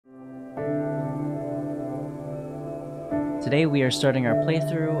Today we are starting our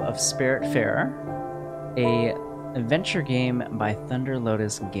playthrough of Spiritfarer, a adventure game by Thunder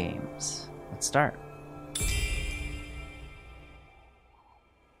Lotus Games. Let's start.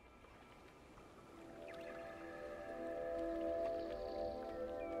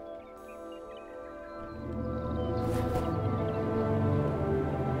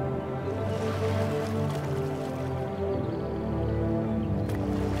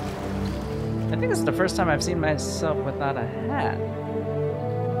 I think this is the first time I've seen myself without a hat.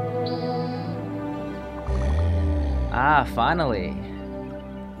 Ah, finally.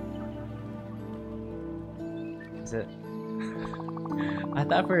 Is it? I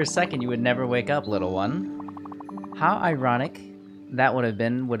thought for a second you would never wake up, little one. How ironic that would have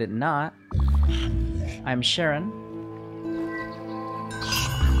been, would it not? I'm Sharon,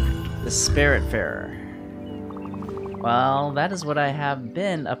 the Spiritfarer. Well, that is what I have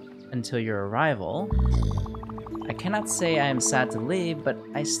been up until your arrival. I cannot say I am sad to leave, but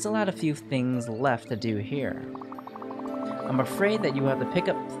I still had a few things left to do here. I'm afraid that you have to pick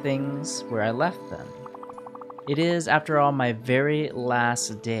up things where I left them. It is, after all, my very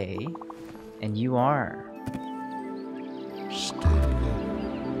last day, and you are...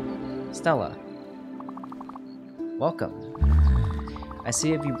 Stella. Welcome. I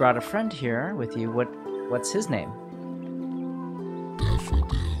see if you brought a friend here with you. What's his name?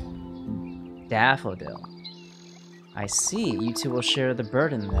 Daffodil. I see. You two will share the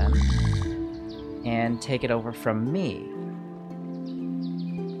burden then, and take it over from me.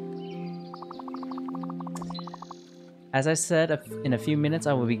 As I said, in a few minutes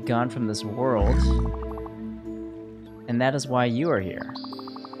I will be gone from this world, and that is why you are here.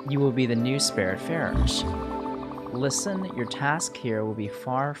 You will be the new Spiritfarers. Listen, your task here will be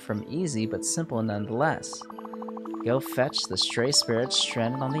far from easy, but simple nonetheless. Go fetch the stray spirits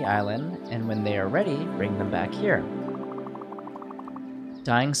stranded on the island, and when they are ready, bring them back here.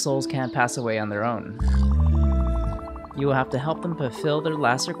 Dying souls can't pass away on their own. You will have to help them fulfill their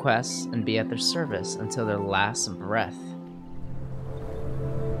last requests and be at their service until their last breath.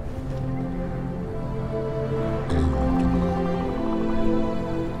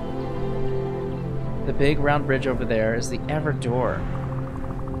 The big round bridge over there is the Everdoor.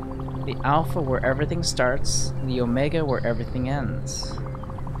 The Alpha where everything starts, the Omega where everything ends.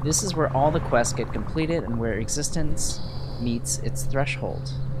 This is where all the quests get completed and where existence meets its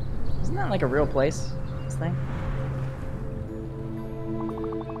threshold. Isn't that like a real place, this thing?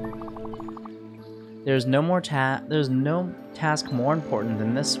 There's no task more important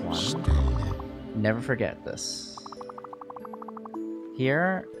than this one. Never forget this.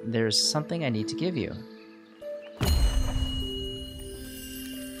 Here, there's something I need to give you.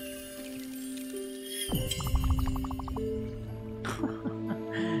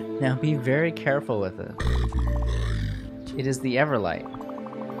 Now be very careful with it. It is the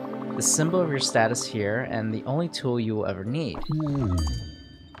Everlight, the symbol of your status here, and the only tool you will ever need.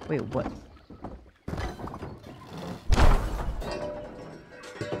 Wait, what?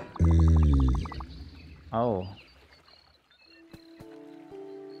 Oh.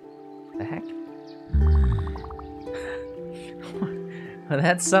 The heck? Well,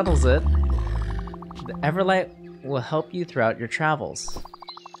 that settles it. The Everlight will help you throughout your travels.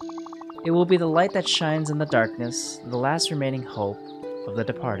 It will be the light that shines in the darkness, the last remaining hope of the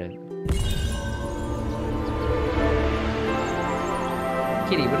departed.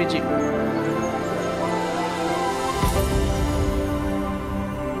 Kitty, what did you...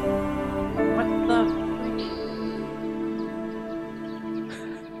 What the...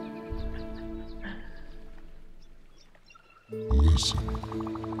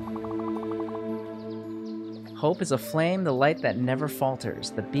 Hope is a flame, the light that never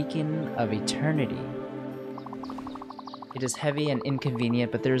falters, the beacon of eternity. It is heavy and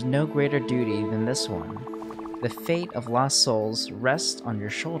inconvenient, but there is no greater duty than this one. The fate of lost souls rests on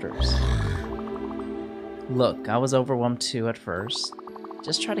your shoulders. Look, I was overwhelmed too at first.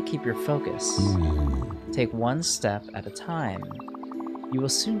 Just try to keep your focus. Take one step at a time. You will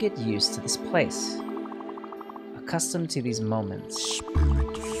soon get used to this place, accustomed to these moments.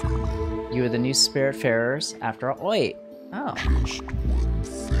 You are the new Spiritfarers after all. Wait. Oh.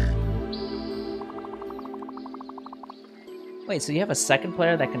 Wait, so you have a second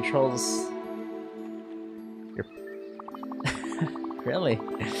player that controls your... Really?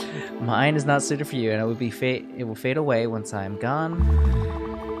 Mine is not suited for you, and it will fade away once I am gone.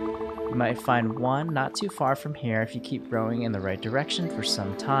 You might find one not too far from here if you keep rowing in the right direction for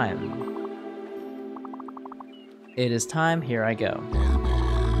some time. It is time, here I go.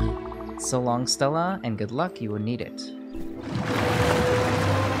 So long, Stella, and good luck, you will need it.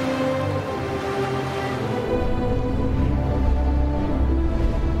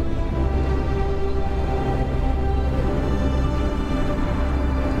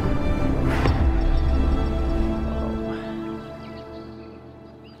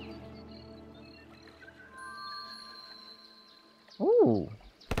 Ooh.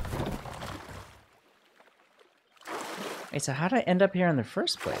 Wait, so how did I end up here in the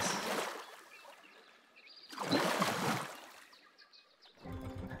first place?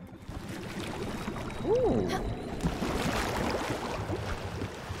 Ooh.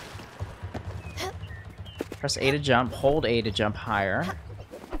 Press A to jump, hold A to jump higher.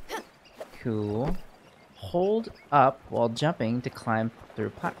 Cool. Hold up while jumping to climb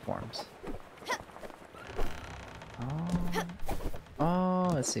through platforms. Oh,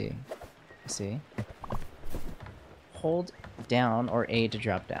 let's see. Let's see. Hold down or A to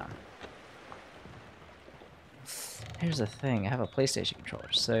drop down. Here's the thing, I have a PlayStation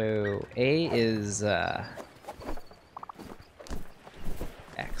controller. So A is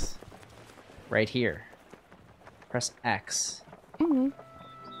X. Right here. Press X.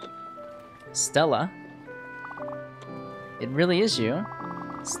 Stella. It really is you.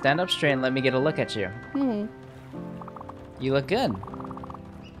 Stand up straight and let me get a look at you. You look good.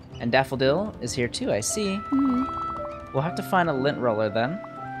 And Daffodil is here too, I see. We'll have to find a lint roller then.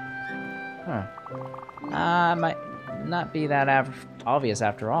 Huh. Might not be that obvious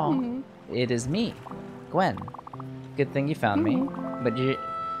after all. It is me, Gwen. Good thing you found me. But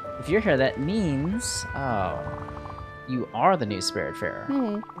if you're here, that means... Oh. You are the new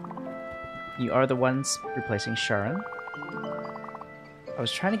Spiritfarer. You are the ones replacing Sharon. I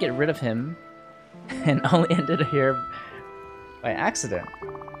was trying to get rid of him and only ended here by accident.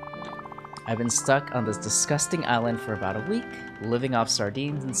 I've been stuck on this disgusting island for about a week, living off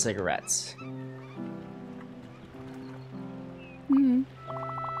sardines and cigarettes.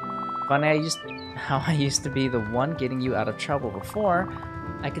 Funny how I used to be the one getting you out of trouble before.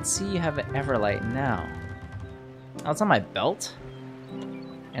 I could see you have an Everlight now. Oh, it's on my belt.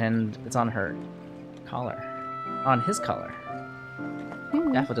 And it's on her collar. On his collar.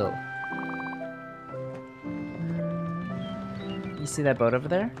 Daffodil. You see that boat over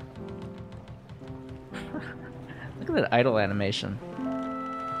there? Look at that idle animation.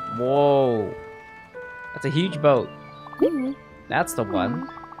 Whoa. That's a huge boat. That's the one.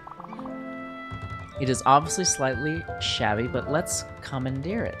 It is obviously slightly shabby, but let's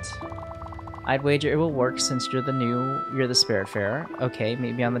commandeer it. I'd wager it will work since you're the Spiritfarer. Okay,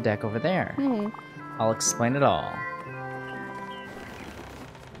 meet me on the deck over there. I'll explain it all.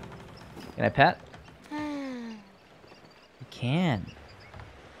 Can I pet? You can.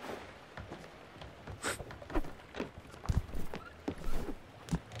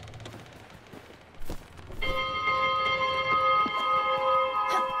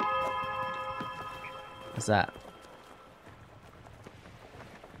 What's that?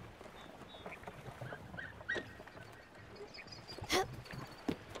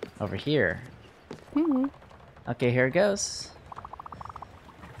 Over here. Okay, here it goes.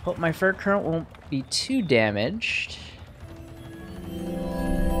 Hope my fur current won't be too damaged.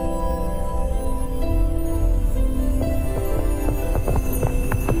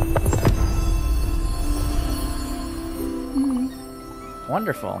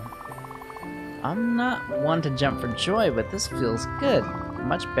 Wonderful. I'm not one to jump for joy, but this feels good.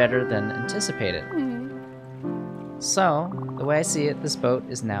 Much better than anticipated. So, the way I see it, this boat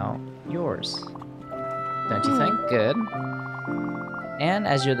is now yours. Don't you think? Good. And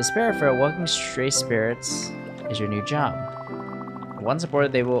as you're the Spiritfarer, welcoming stray spirits is your new job. Once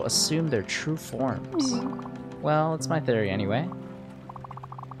aboard, they will assume their true forms. Well, it's my theory anyway.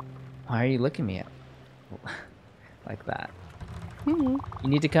 Why are you looking at me like that? You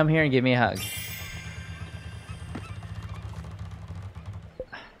need to come here and give me a hug.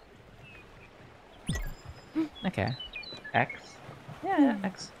 Okay. X? Yeah,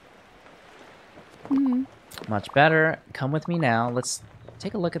 X. Much better. Come with me now. Let's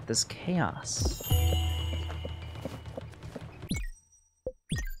take a look at this chaos.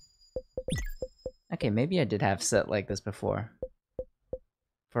 Okay, maybe I did have set like this before.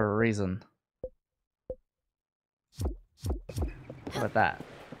 For a reason. How about that?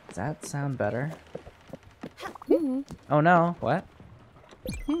 Does that sound better? Oh no, what?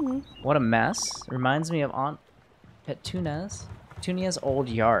 What a mess. Reminds me of Aunt Petunia's old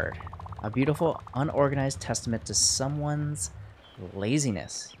yard. A beautiful, unorganized testament to someone's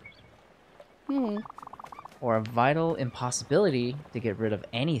laziness. Or a vital impossibility to get rid of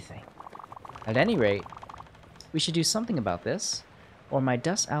anything. At any rate, we should do something about this, or my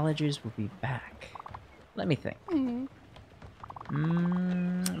dust allergies will be back. Let me think.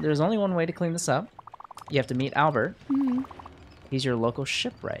 There's only one way to clean this up. You have to meet Albert. He's your local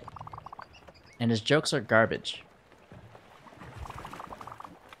shipwright. And his jokes are garbage.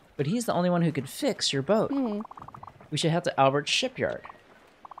 But he's the only one who could fix your boat. We should head to Albert's shipyard.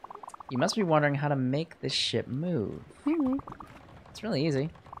 You must be wondering how to make this ship move. It's really easy.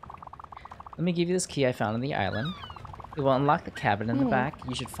 Let me give you this key I found on the island. It will unlock the cabin in the back.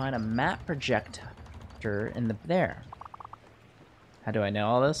 You should find a map projector in there. How do I know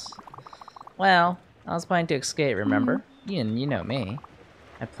all this? Well, I was planning to escape, remember? You know me.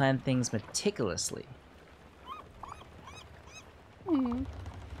 I planned things meticulously.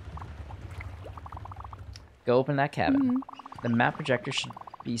 Go open that cabin. The map projector should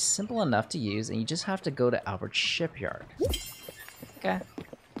be simple enough to use, and you just have to go to Albert's shipyard. Okay.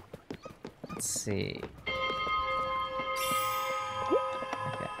 Let's see.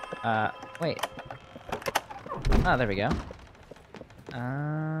 Okay. Wait. Oh, there we go.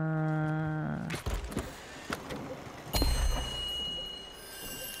 Oh.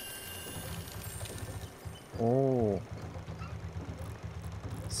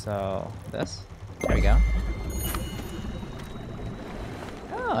 So, this? There we go.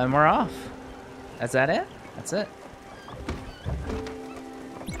 Oh, and we're off. Is that it? That's it.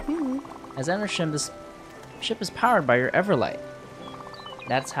 As I understand, this ship is powered by your Everlight.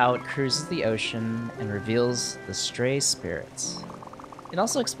 That's how it cruises the ocean and reveals the stray spirits. It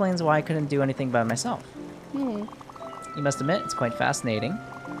also explains why I couldn't do anything by myself. You must admit, it's quite fascinating.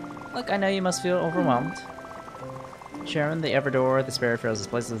 Look, I know you must feel overwhelmed. Sharon, the Everdoor, the Spiritfarer, this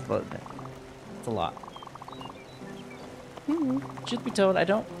place is it's a lot. Truth be told, I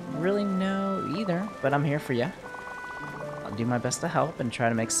don't really know either, but I'm here for you. I'll do my best to help and try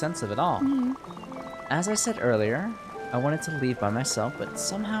to make sense of it all. As I said earlier, I wanted to leave by myself, but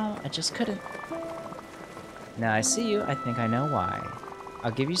somehow I just couldn't. Now I see you, I think I know why.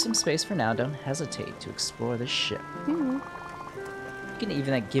 I'll give you some space for now, don't hesitate to explore this ship. You can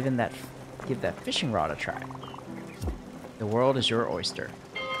even give that fishing rod a try. The world is your oyster.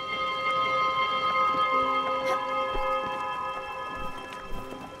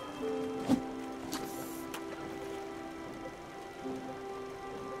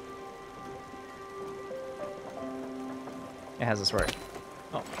 It has this word.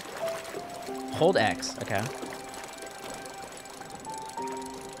 Oh. Hold X. Okay.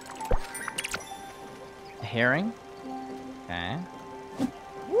 A herring. Okay.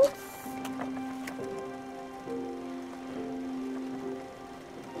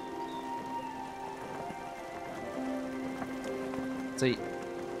 So,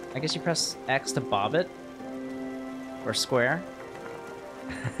 I guess you press X to bob it? Or square?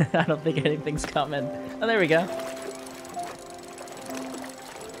 I don't think anything's coming. Oh, there we go.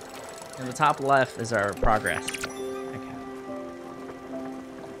 In the top left is our progress. Okay.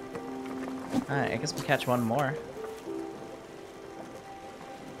 Alright, I guess we catch one more.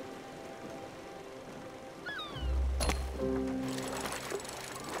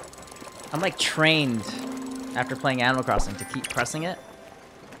 I'm like trained after playing Animal Crossing to keep pressing it.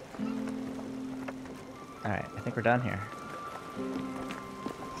 Alright, I think we're done here.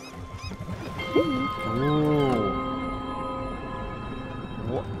 Ooh.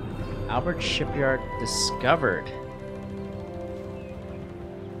 Albert Shipyard discovered.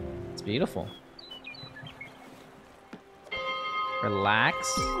 It's beautiful. Relax.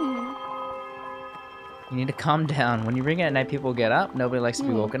 You need to calm down. When you ring it at night, people get up. Nobody likes to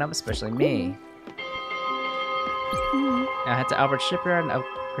be woken up, especially me. Now head to Albert Shipyard and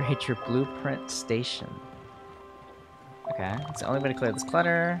upgrade your blueprint station. Okay, it's the only way to clear this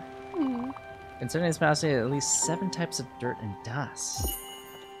clutter. Concerning this mouse, at least 7 types of dirt and dust.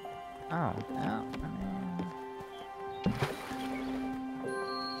 Oh, no.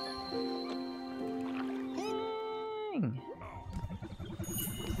 Dang.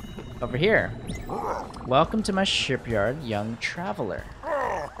 Over here. Welcome to my shipyard, young traveler.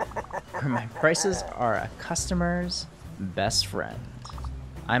 Where my prices are a customer's best friend.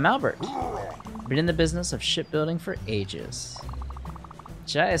 I'm Albert. Been in the business of shipbuilding for ages.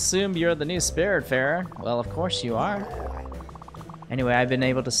 I assume you're the new Spiritfarer. Well, of course you are. Anyway, I've been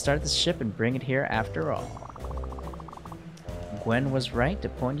able to start the ship and bring it here after all. Gwen was right to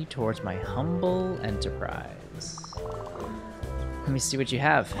point you towards my humble enterprise. Let me see what you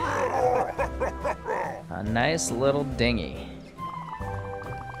have. A nice little dinghy.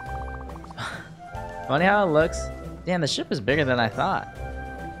 Funny how it looks. Damn, the ship is bigger than I thought.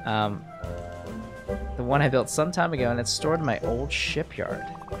 The one I built some time ago, and it's stored in my old shipyard.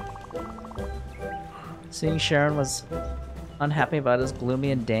 Seeing Sharon was unhappy about his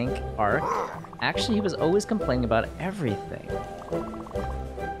gloomy and dank ark. Actually, he was always complaining about everything.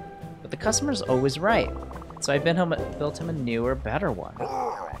 But the customer's always right, so I built him a newer, better one.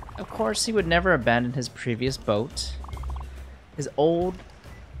 Of course, he would never abandon his previous boat. His old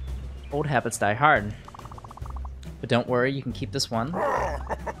habits die hard. But don't worry, you can keep this one.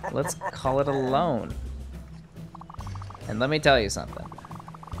 Let's call it a loan. And let me tell you something.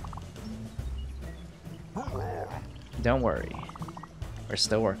 Don't worry. We're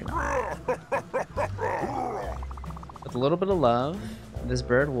still working on it. With a little bit of love, this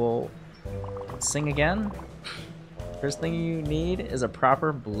bird will sing again. First thing you need is a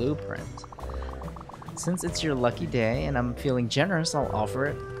proper blueprint. Since it's your lucky day and I'm feeling generous, I'll offer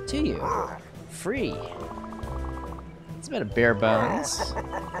it to you. Free. It's a bit of bare bones.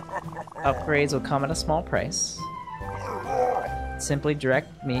 Upgrades will come at a small price. Simply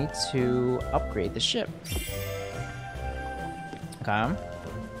direct me to upgrade the ship. Okay.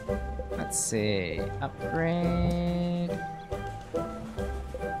 Let's see. Upgrade.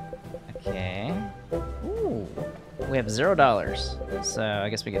 Okay. Ooh. We have $0. So I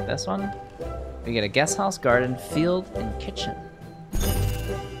guess we get this one. We get a guest house, garden, field, and kitchen.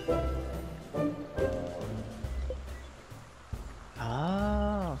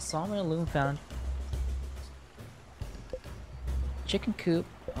 Oh, sawmill, loom found. Chicken coop.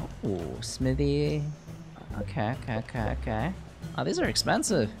 Oh, smithy. Okay. Oh, these are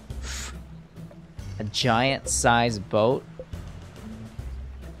expensive. A giant-sized boat.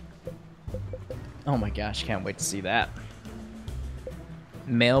 Oh my gosh, can't wait to see that.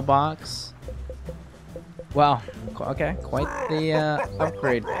 Mailbox. Wow, okay, quite the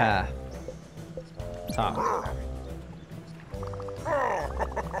upgrade path. Top.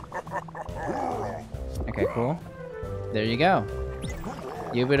 Okay, cool. There you go.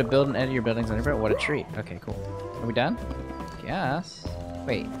 You'll be able to build and edit your buildings on your boat. What a treat. Okay, cool. Are we done? Yes.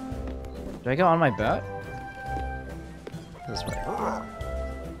 Wait. Do I go on my boat? This way.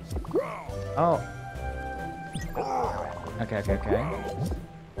 Oh. Okay.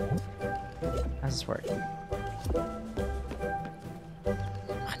 How's this work?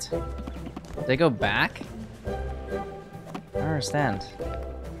 What? Did they go back? I don't understand.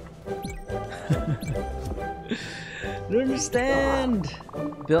 I don't understand.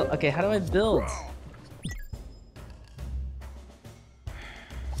 Build. Okay, how do I build?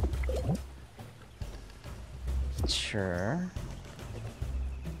 Sure.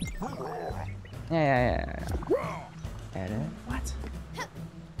 Yeah. Edit. What?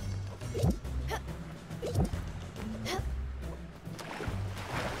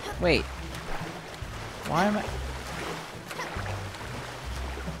 Wait. Why am I?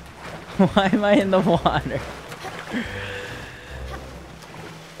 Why am I in the water?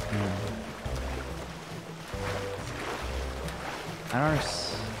 I don't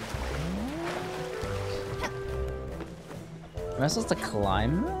understand. Am I supposed to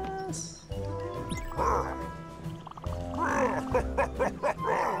climb this?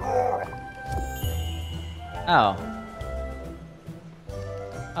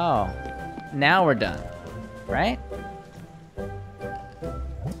 Oh, now we're done, right?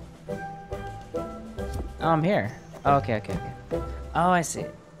 Oh, I'm here. Oh, okay. Oh, I see.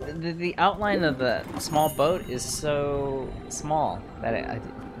 The outline of the small boat is so small that I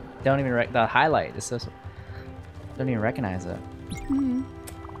don't even the highlight is so don't even recognize it.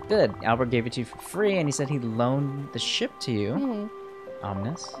 Good. Albert gave it to you for free, and he said he loaned the ship to you.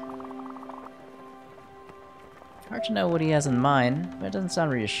 Ominous. Hard to know what he has in mind, but it doesn't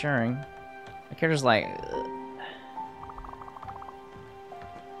sound reassuring. My character's like...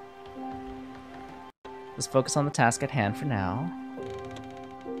 Let's focus on the task at hand for now.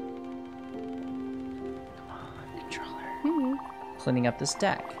 Come on, controller. Cleaning up this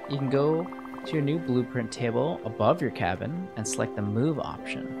deck. You can go to your new blueprint table above your cabin and select the move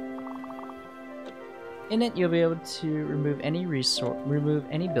option. In it, you'll be able to remove any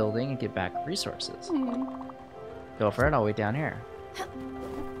building and get back resources. Go for it, I'll wait down here.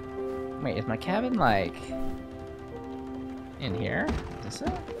 Wait, is my cabin like in here? Is this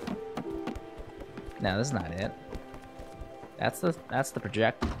it? No, this is not it. That's the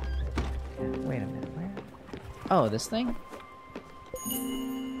project. Okay, wait a minute, where? Oh, this thing?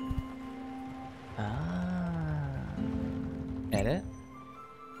 Edit.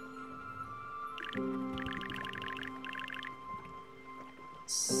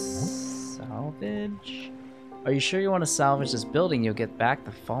 Salvage. Are you sure you want to salvage this building? You'll get back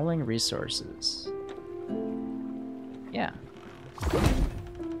the following resources. Yeah.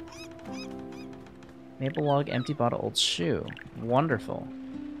 Maple log, empty bottle, old shoe. Wonderful.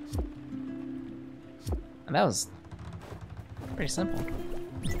 And that was pretty simple.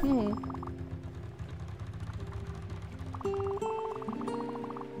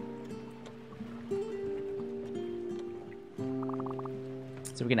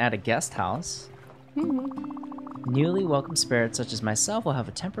 So we can add a guest house. Newly welcome spirits such as myself will have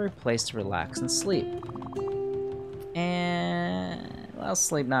a temporary place to relax and sleep. And... well,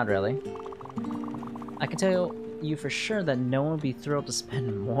 sleep not really. I can tell you you for sure that no one would be thrilled to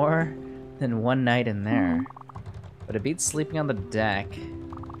spend more than one night in there. But it beats sleeping on the deck.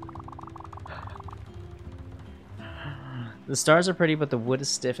 The stars are pretty, but the wood is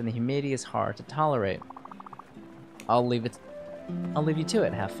stiff and the humidity is hard to tolerate. I'll leave you to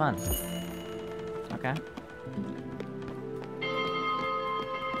it. Have fun. Okay.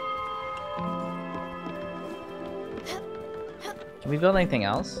 Can we build anything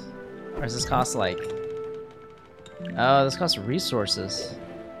else? Or does this cost like... Oh, this costs resources.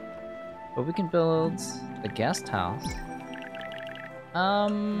 But we can build the guest house.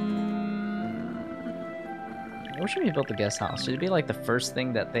 Where should we build the guest house? Should it be like the first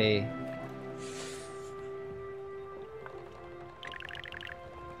thing that they...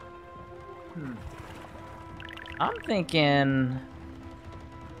 I'm thinking...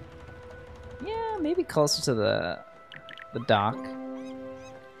 Yeah, maybe closer to the dock.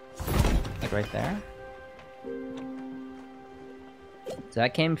 Like right there. So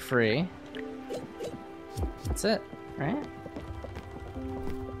that came free. That's it, right?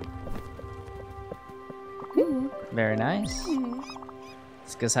 Very nice.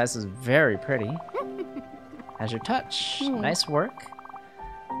 This guest house is very pretty. Has your touch. Nice work.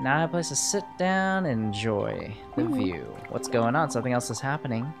 Now I have a place to sit down and enjoy the view. What's going on? Something else is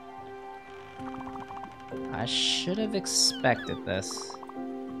happening. I should have expected this.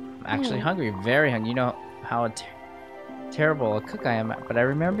 I'm actually hungry, very hungry. You know how terrible a cook I am, but I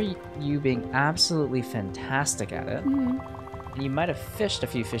remember you being absolutely fantastic at it. And you might have fished a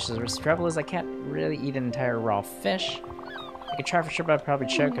few fishes. The trouble is I can't really eat an entire raw fish. I could try for sure, but I'd probably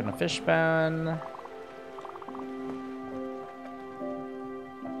choke on a fish bone.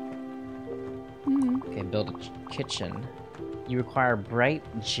 Okay, build a kitchen. You require bright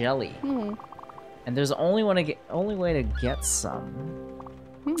jelly. And there's only way to get some.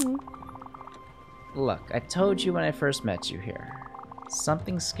 Look, I told you when I first met you here.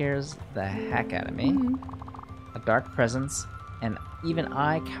 Something scares the heck out of me. A dark presence, and even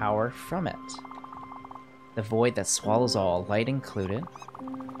I cower from it. The void that swallows all, light included.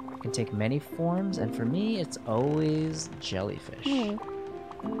 It can take many forms, and for me, it's always jellyfish.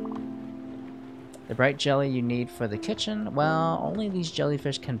 The bright jelly you need for the kitchen, well, only these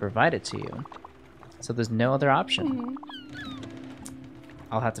jellyfish can provide it to you. So there's no other option.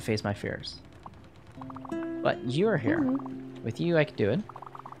 I'll have to face my fears. But you are here. With you, I can do it.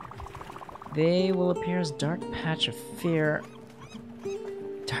 They will appear as dark patch of fear.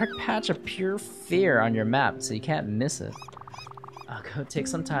 Dark patch of pure fear on your map, so you can't miss it. I'll go take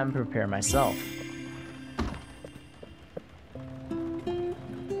some time to prepare myself.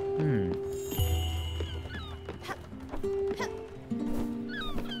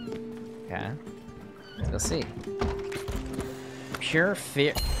 Okay. Let's go see. Pure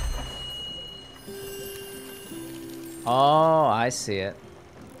fear. Oh, I see it.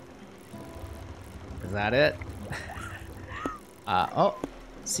 Is that it? Oh.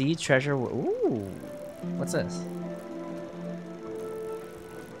 Sea treasure. Ooh. What's this?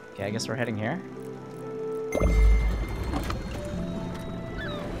 Okay, I guess we're heading here.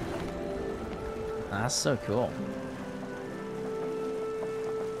 That's so cool.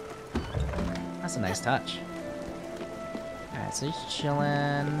 That's a nice touch. Alright, so he's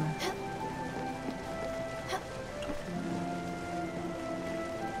chilling.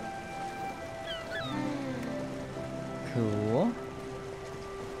 Cool.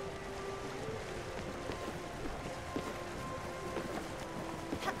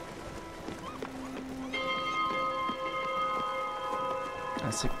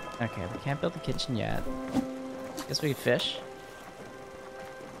 Okay, we can't build the kitchen yet. Guess we could fish.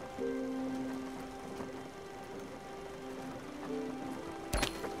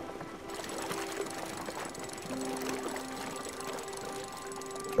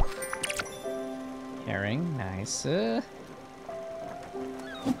 Herring, nice.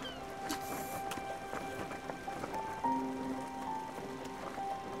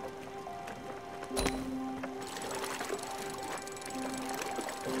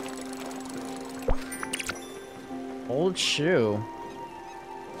 Old shoe.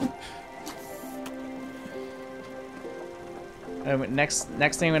 Next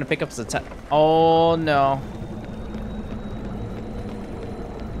thing I'm gonna pick up is the oh no.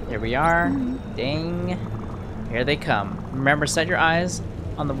 Here we are. Dang. Here they come. Remember, set your eyes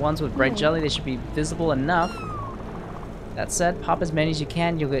on the ones with bright jelly. They should be visible enough. That said, pop as many as you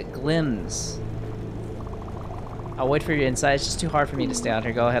can. You'll get glims. I'll wait for you inside. It's just too hard for me to stay out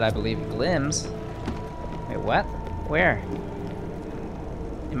here. Go ahead, I believe. Glims? Wait, what? Where?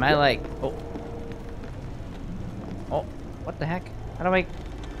 Am I like... Oh. Oh, what the heck? How do I...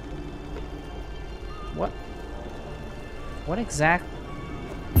 What? What exact...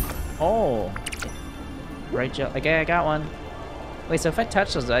 Oh. Right, Joe. Okay, I got one. Wait, so if I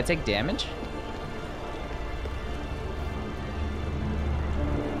touch those, do I take damage?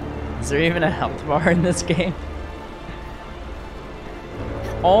 Is there even a health bar in this game?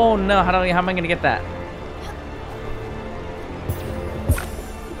 Oh no, how am I gonna get that?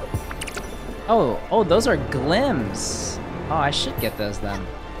 Oh, those are glims. Oh, I should get those then.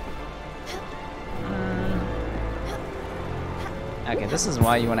 Okay, this is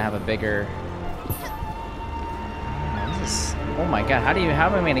why you want to have a bigger... Oh my god, how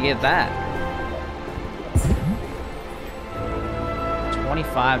am I gonna get that?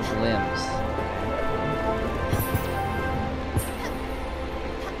 25 glims.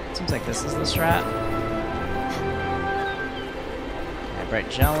 Seems like this is the strat. Okay, bright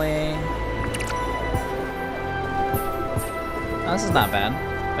jelly. Oh, this is not bad.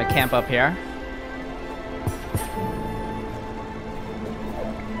 If I camp up here.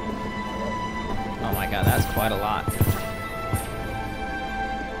 Oh my god, that's quite a lot.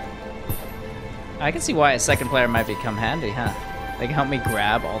 I can see why a second player might become handy, huh? They can help me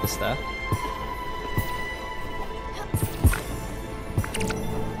grab all the stuff.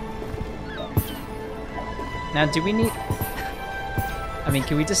 Now, do we need... I mean,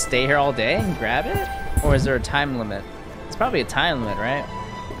 can we just stay here all day and grab it? Or is there a time limit? It's probably a time limit, right?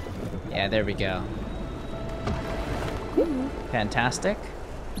 Yeah, there we go. Fantastic.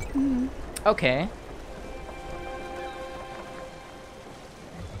 Okay.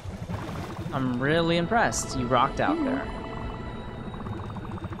 I'm really impressed. You rocked out there.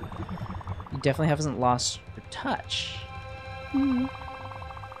 You definitely haven't lost your touch. And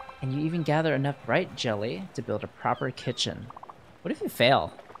you even gather enough bright jelly to build a proper kitchen. What if you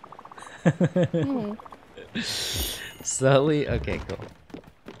fail? Slowly? Okay, cool.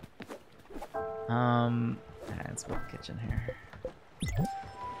 Alright, let's build a kitchen here.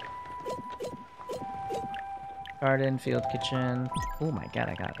 Garden, field, kitchen. Oh my god,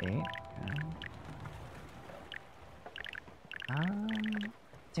 I got 8.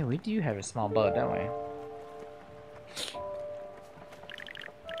 Yeah, we do have a small boat, don't we?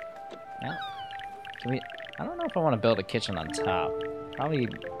 Yeah. Can we... I don't know if I want to build a kitchen on top. Probably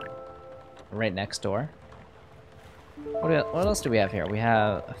right next door. What else do we have here? We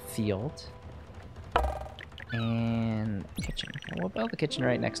have a field. And a kitchen. We'll build the kitchen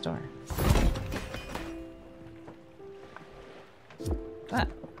right next door. Ah,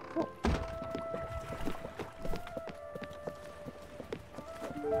 cool.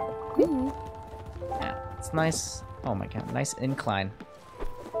 Yeah, it's nice. Oh my god, nice incline.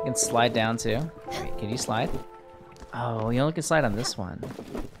 You can slide down too. Wait, can you slide? Oh, you only can slide on this one.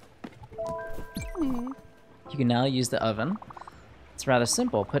 You can now use the oven. It's rather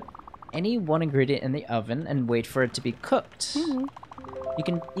simple. Put any one ingredient in the oven and wait for it to be cooked. You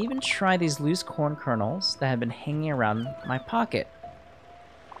can even try these loose corn kernels that have been hanging around my pocket.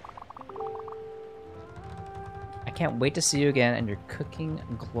 I can't wait to see you again and your cooking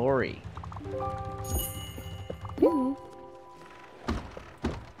glory.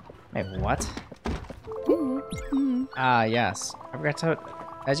 Wait, what? Ah, yes. I forgot to...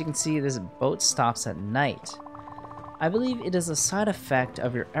 As you can see, this boat stops at night. I believe it is a side effect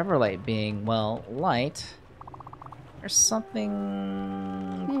of your Everlight being, well, light. Or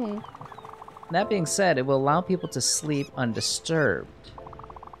something... That being said, it will allow people to sleep undisturbed.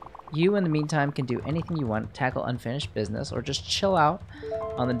 You, in the meantime, can do anything you want, tackle unfinished business, or just chill out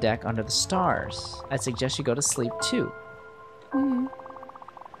on the deck under the stars. I suggest you go to sleep, too. Oh,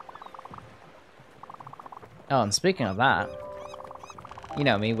 and speaking of that, you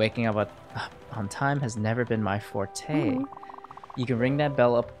know me, waking up on time has never been my forte. You can ring that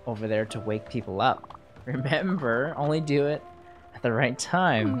bell up over there to wake people up. Remember, only do it at the right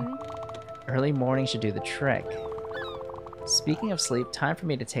time. Early morning should do the trick. Speaking of sleep, time for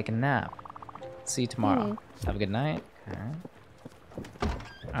me to take a nap. See you tomorrow. Have a good night. Okay.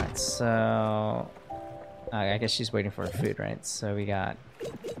 Alright, so... I guess she's waiting for her food, right? So we got...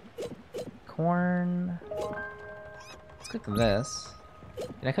 corn... Let's cook this.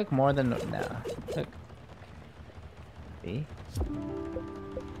 Did I cook more than... No. Cook... B?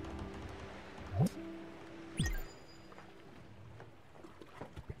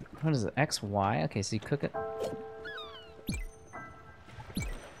 What is it? X, Y? Okay, so you cook it...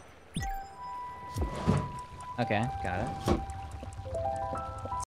 Okay, got it.